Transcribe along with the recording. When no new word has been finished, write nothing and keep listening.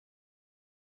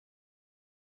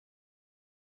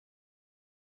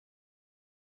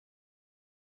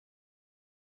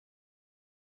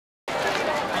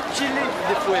Chili,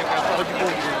 des fois, il y a encore du bon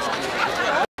goût.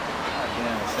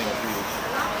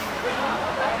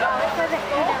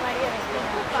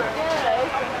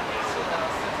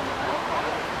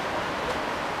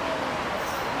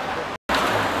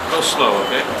 Go slow,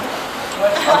 okay?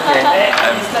 Okay.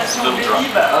 I'm a little drunk.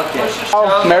 Okay.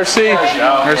 Oh, merci.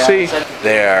 Merci.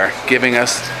 They are giving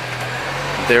us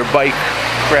their bike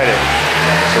credit.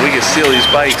 So we can steal these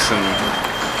bikes and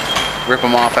rip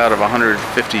them off out of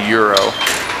 €150.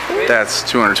 That's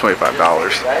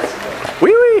 $225.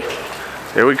 Wee wee!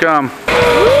 Here we come.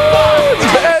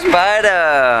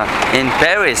 Spider in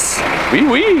Paris. Wee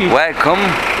wee! Welcome.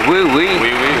 Wee wee.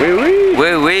 Wee wee!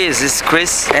 Wee wee. This is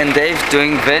Chris and Dave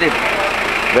doing Velib.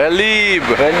 Velib!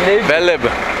 Velib!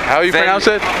 How you pronounce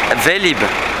it? Velib.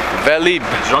 Velib.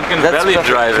 Drunken Velib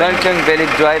driving. Drunken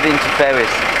Velib driving to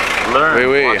Paris. Learn, Wee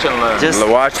wee. watch and learn. Just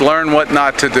Watch, learn what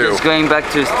not to do. Just going back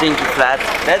to Stinky Flat.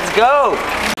 Let's go!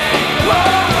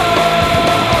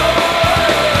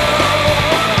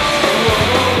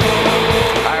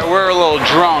 We're a little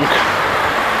drunk.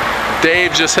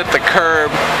 Dave just hit the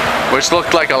curb, which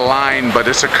looked like a line, but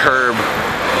it's a curb.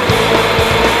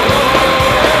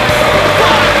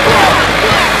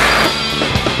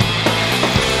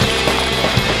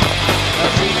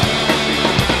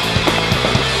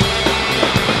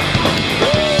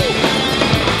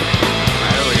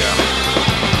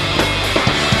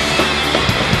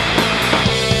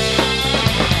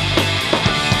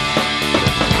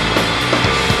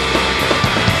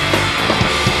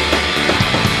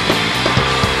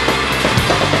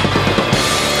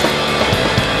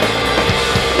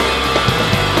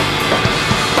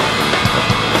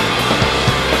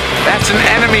 That's an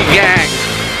enemy gang.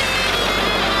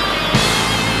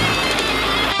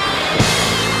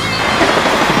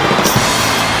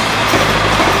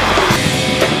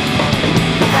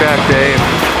 Back, Dave.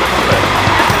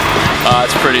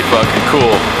 It's pretty fucking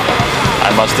cool. I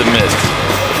must admit,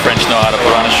 the French know how to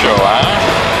put on a show, huh?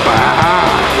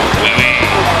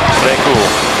 Very cool.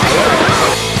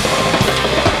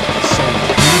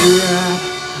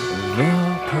 The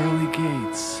pearly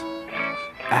gates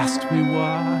asked me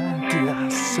why did I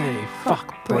say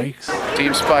fuck brakes.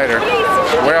 Team Spider.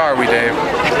 Where are we, Dave?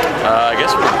 I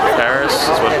guess we're in Paris,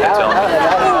 is what they're telling me.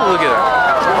 Oh, look at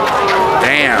that.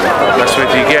 Damn. That's what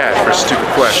you get for a stupid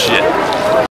question. Shit.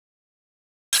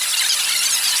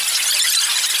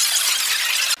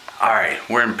 Alright,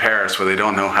 we're in Paris where they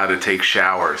don't know how to take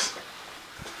showers.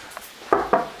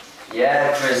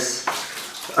 Yeah, Chris.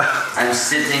 I'm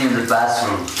sitting in the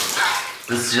bathroom.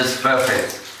 This is just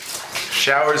perfect.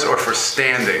 Showers are for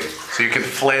standing, so you can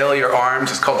flail your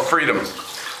arms. It's called freedom.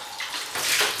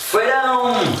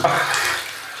 Freedom!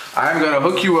 I'm gonna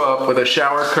hook you up with a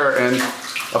shower curtain,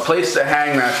 a place to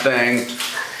hang that thing,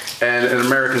 and an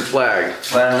American flag.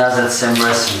 Well, now that's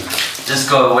embarrassing. Just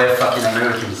go away, fucking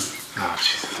Americans. Oh,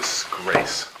 Jesus, this is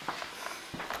grace.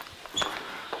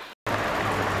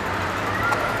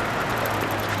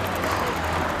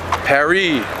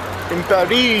 Paris. In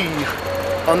Paris,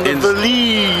 on the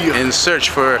Velib. In search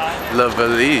for Le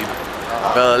Velib.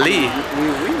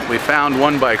 Velib. We found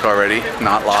one bike already,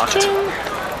 not locked.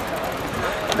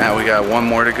 Now we got one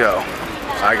more to go.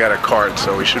 I got a card,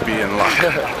 so we should be in luck.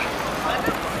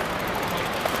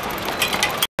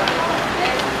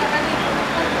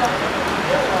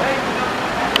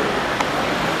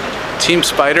 Team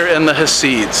Spider and the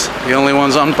Hasids, the only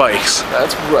ones on bikes.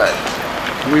 That's right.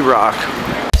 We rock.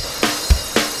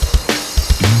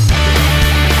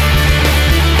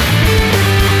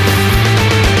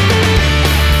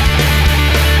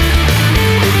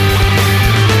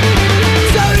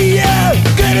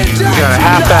 We got a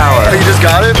half hour. You just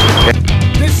got it?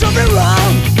 There's something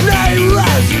wrong.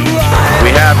 We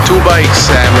have two bikes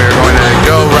and we're going to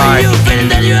go ride.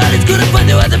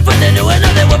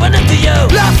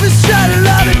 Life is shut a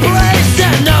lot of place.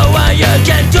 There's no one you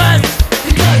can trust.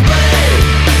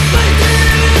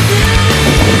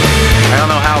 I don't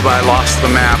know how, but I lost the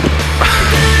map.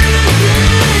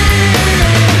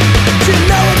 You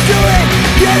know I'm doing,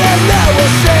 you don't know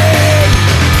what's saying.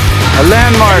 A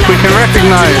landmark we can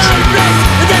recognize.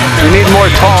 We need more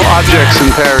tall objects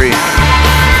in Paris.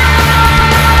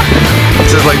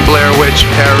 This is like Blair Witch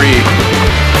Paris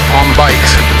on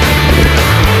bikes.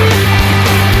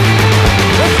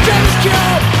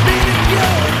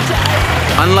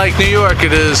 Unlike New York,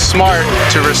 it is smart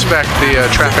to respect the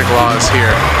traffic laws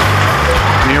here.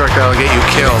 New York, that'll get you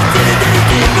killed.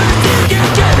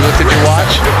 What did you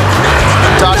watch?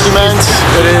 Documents.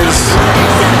 It is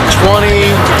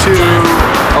 20 to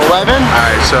 11.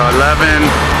 Alright, so 11,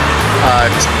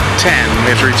 10, we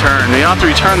have to return. We don't have to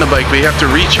return the bike, but you have to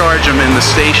recharge them in the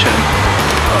station.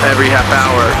 every half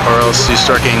hour, or else you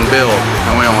start getting billed,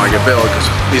 and we don't want to get billed because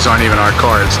these aren't even our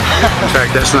cards. In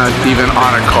fact, that's not even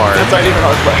on a card. That's not even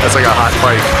our bike. That's like a hot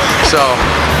bike. So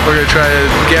we're gonna try to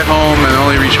get home and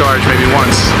only recharge maybe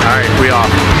once. All right, we off.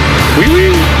 Wee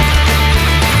wee.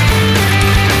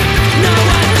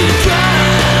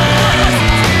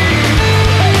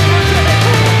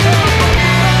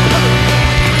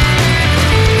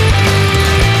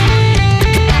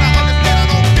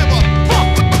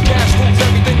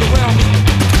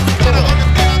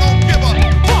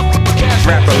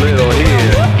 Wrap a little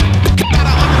here.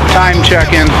 Time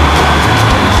checking.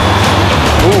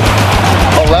 Ooh,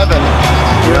 11.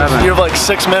 11. You have like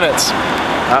 6 minutes.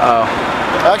 Uh-oh.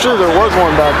 Actually, there was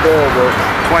one back there, but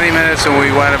 20 minutes and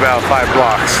we went about 5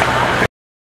 blocks.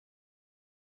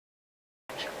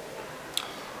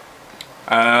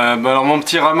 Alors mon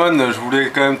petit Ramon, je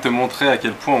voulais quand même te montrer à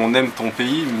quel point on aime ton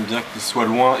pays, bien qu'il soit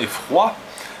loin et froid.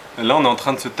 Là on est en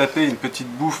train de se taper une petite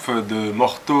bouffe de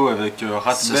morteau avec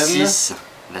ratben. Saucisse,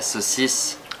 la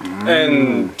saucisse.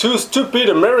 And two stupid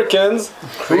Americans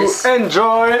who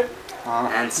enjoy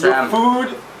And your Sam. food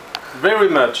very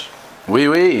much. Oui,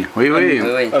 oui, oui, oui.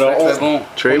 Oui, Alors, très bon.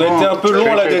 Très On a bon. été un peu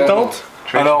long à la Très détente.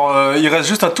 Très Alors il reste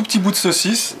juste un tout petit bout de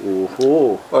saucisse. Oh,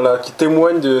 oh. Voilà, qui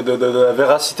témoigne de la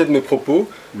véracité de mes propos.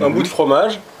 Un bout de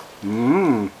fromage.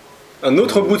 Un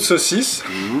autre bout de saucisse.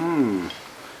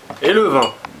 Et le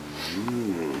vin.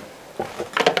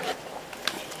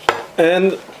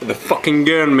 And the fucking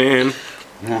gun, man.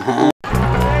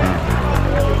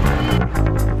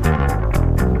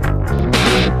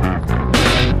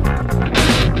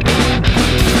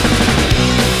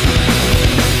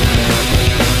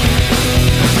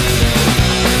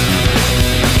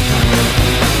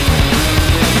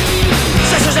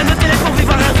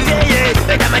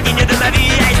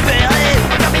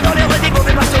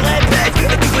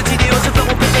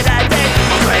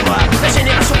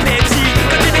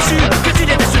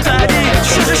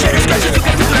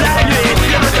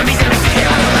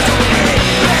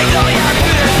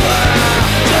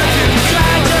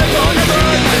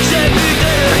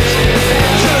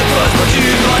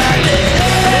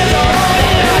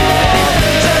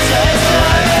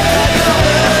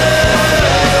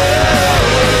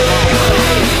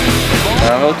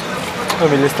 Non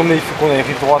mais laisse tomber, il faut qu'on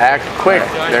arrive droit. Act quick,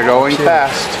 they're going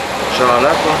fast. Genre là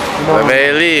quoi.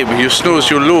 Velib, you snooze,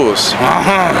 you lose.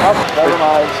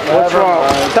 What's wrong?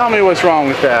 Tell me what's wrong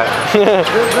with that.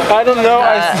 I don't know,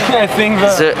 I think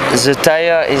that... The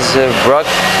tire is broke.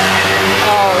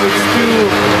 Oh, it's too...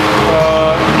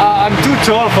 I'm too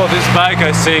tall for this bike,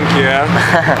 I think, yeah.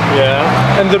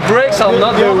 Yeah. And the brakes are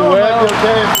not very well.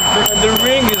 And the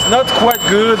ring is not quite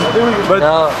good. But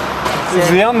No. it's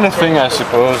the only thing, I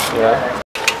suppose. Yeah.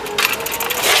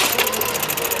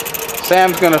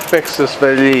 Sam's gonna fix this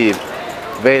Velib.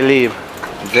 Velib.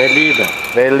 Velib.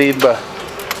 Velib.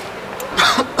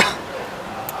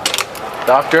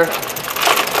 Doctor?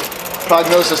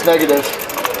 prognosis negative.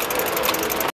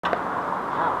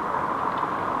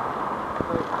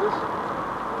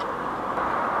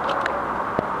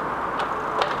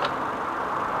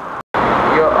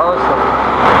 You're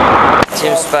awesome.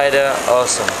 Team Spider,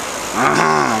 awesome.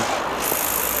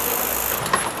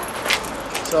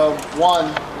 So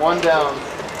one down.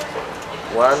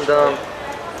 One down.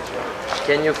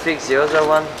 Can you fix the other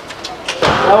one?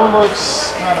 That one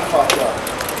looks kind of fucked up.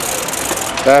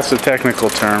 That's a technical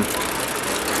term.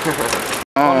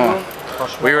 Oh,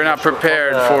 we were not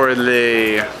prepared for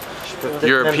the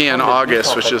European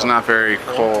August, which is not very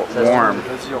cold, warm.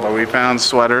 But we found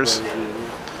sweaters.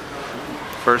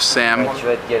 First Sam,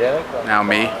 now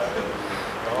me.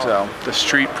 So the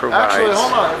street provides. Actually,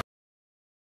 hold on.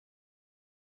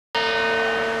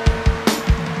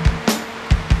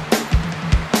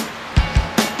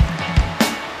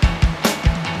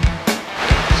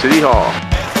 City Hall.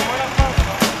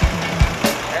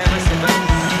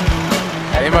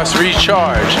 They must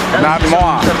recharge, not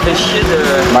moi.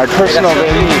 My personal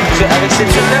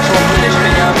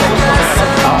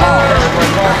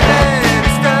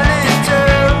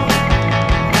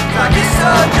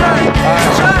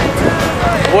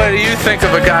What do you think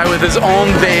of a guy with his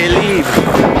own Velib?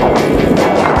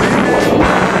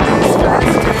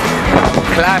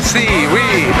 Classy,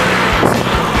 oui.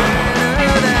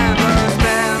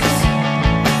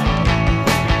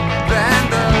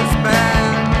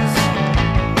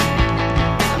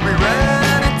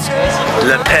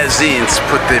 The peasants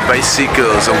put their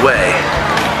bicycles away.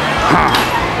 Huh.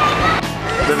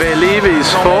 The Velib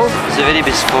is full? The Velib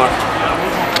is full.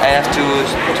 I have to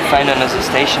find another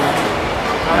station.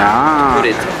 Ah. Put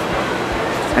it.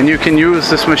 And you can use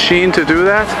this machine to do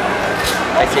that?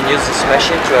 I can use this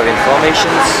machine to have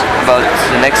informations about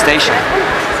the next station.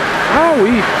 Ah,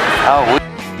 oui. Oh,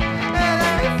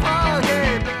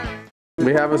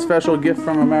 We have a special gift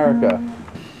from America.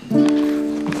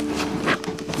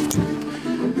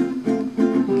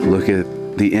 Look at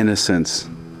the innocence.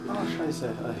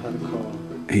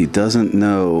 He doesn't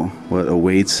know what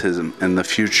awaits him in the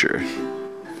future.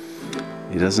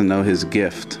 He doesn't know his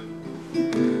gift.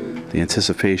 The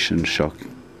anticipation shall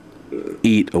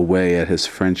eat away at his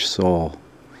French soul.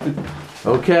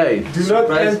 Okay. Do not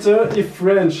enter if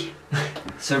French.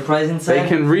 surprise inside? They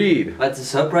can read. What's a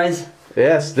surprise?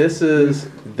 Yes, this is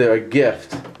their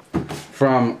gift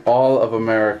from all of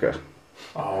America.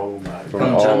 Oh my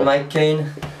From John McCain.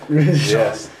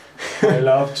 Yes. I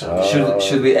love John.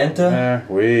 Should we enter?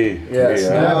 Yes,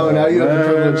 now you have the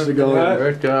privilege to go in.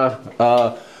 America.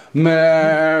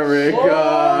 America.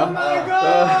 Oh my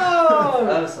God!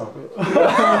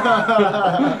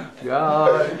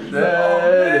 God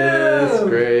shed his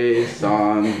grace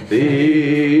on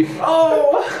thee.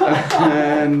 Oh!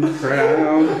 And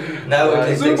crown. Now we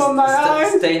can Zoom on my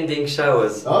eyes. standing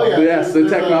showers. Oh yeah. Yes, the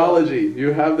technology.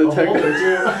 You have the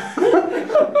technology.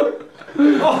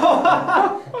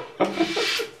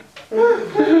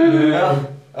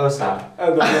 Oh, sorry. I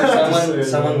don't know what to say.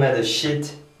 Someone made a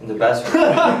shit in the bathroom.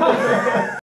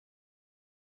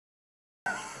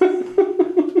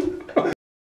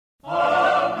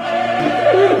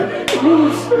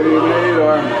 We made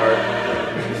our mark.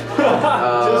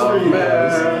 Just for you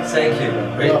guys. Thank you.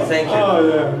 Great, thank you. Oh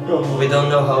yeah, go on. We don't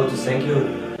know how to thank you.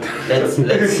 Let's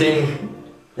sing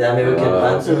the American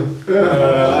anthem.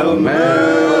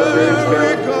 America,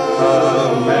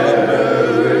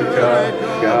 America,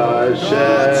 God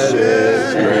shed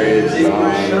his grace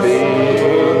on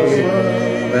thee.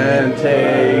 Then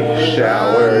take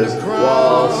showers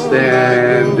while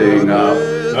standing up,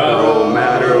 no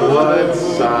matter what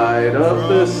side of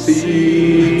the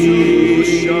sea.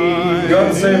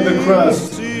 God save the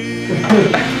crust.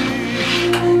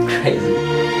 Crazy.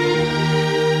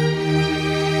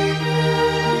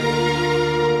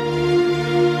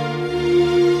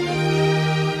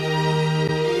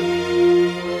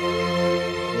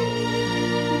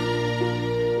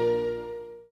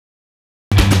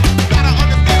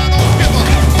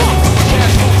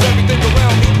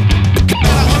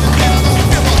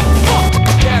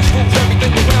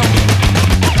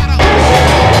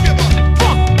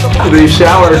 The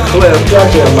shower clip.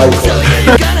 Gotcha, Michael.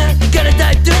 Gonna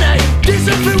die tonight. This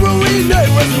is the rule we know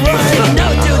what's right.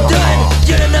 Now what you're doing,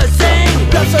 you don't know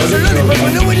saying. That's absolutely, but we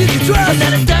know we need to trust.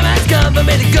 Now the time has come for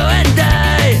me to go and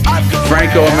die.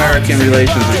 Franco-American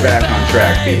relations are back on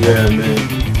track, people. Yeah, man.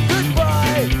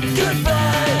 Goodbye,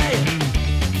 goodbye.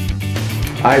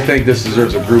 I think this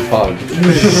deserves a group hug.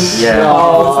 Yeah.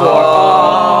 Oh,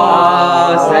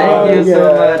 thank you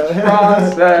so much.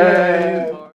 Process.